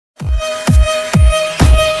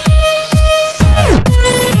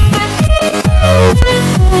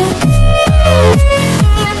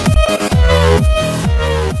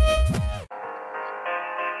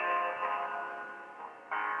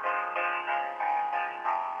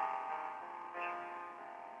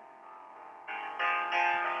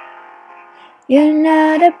You're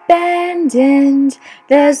not abandoned,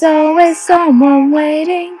 there's always someone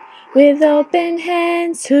waiting with open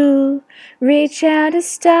hands who reach out to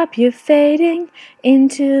stop you fading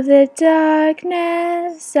into the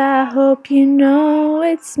darkness. I hope you know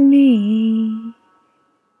it's me.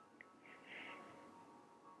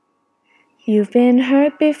 You've been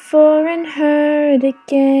hurt before and hurt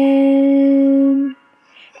again,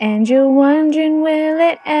 and you're wondering, will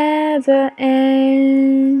it ever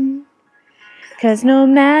end? 'Cause no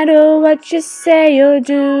matter what you say or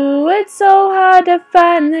do, it's so hard to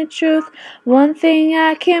find the truth. One thing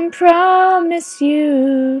I can promise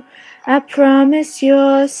you, I promise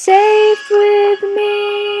you're safe with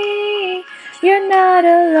me. You're not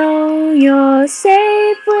alone, you're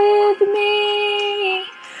safe with me.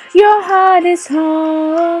 Your heart is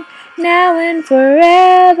home, now and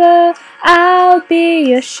forever. I'll be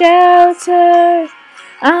your shelter.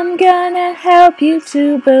 I'm gonna help you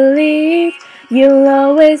to believe you'll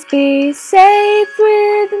always be safe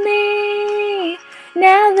with me.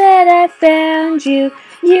 Now that I found you,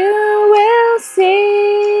 you will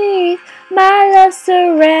see my love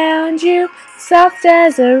surround you, soft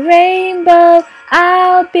as a rainbow.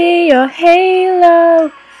 I'll be your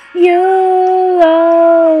halo. You'll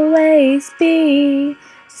always be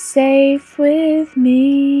safe with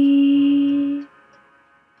me.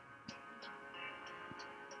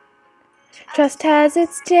 Trust has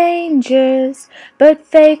its dangers, but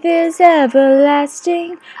faith is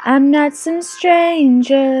everlasting. I'm not some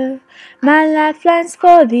stranger, my lifeline's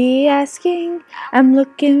for the asking. I'm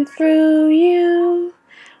looking through you,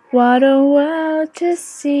 what a world to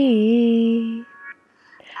see.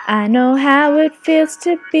 I know how it feels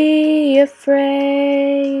to be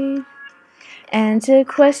afraid, and to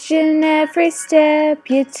question every step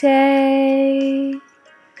you take.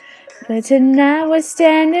 But tonight we're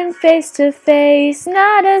standing face to face,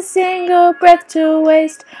 not a single breath to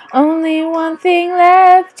waste, only one thing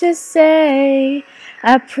left to say.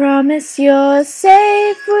 I promise you're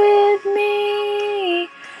safe with me.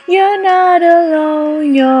 You're not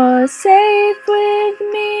alone, you're safe with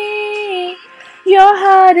me. Your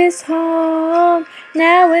heart is home,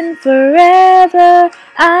 now and forever.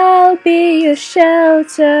 I'll be your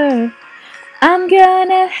shelter. I'm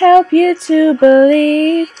gonna help you to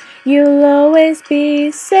believe you'll always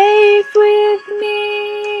be safe with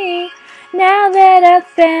me. Now that I've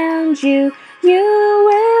found you, you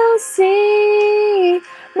will see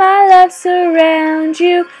my love surround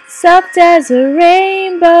you, soft as a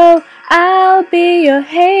rainbow. I'll be your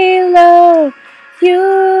halo.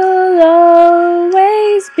 You'll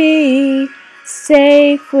always be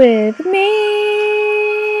safe with me.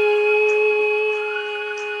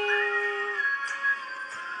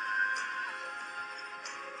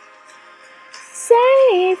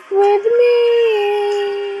 Safe with me.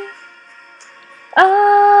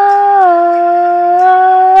 Oh,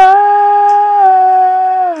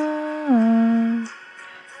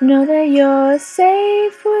 know that you're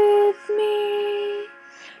safe with me.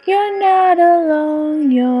 You're not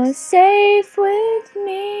alone, you're safe with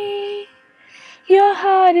me. Your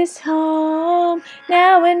heart is home,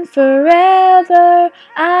 now and forever.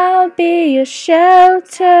 I'll be your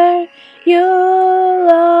shelter. You'll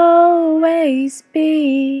always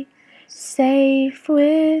be safe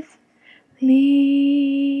with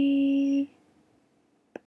me.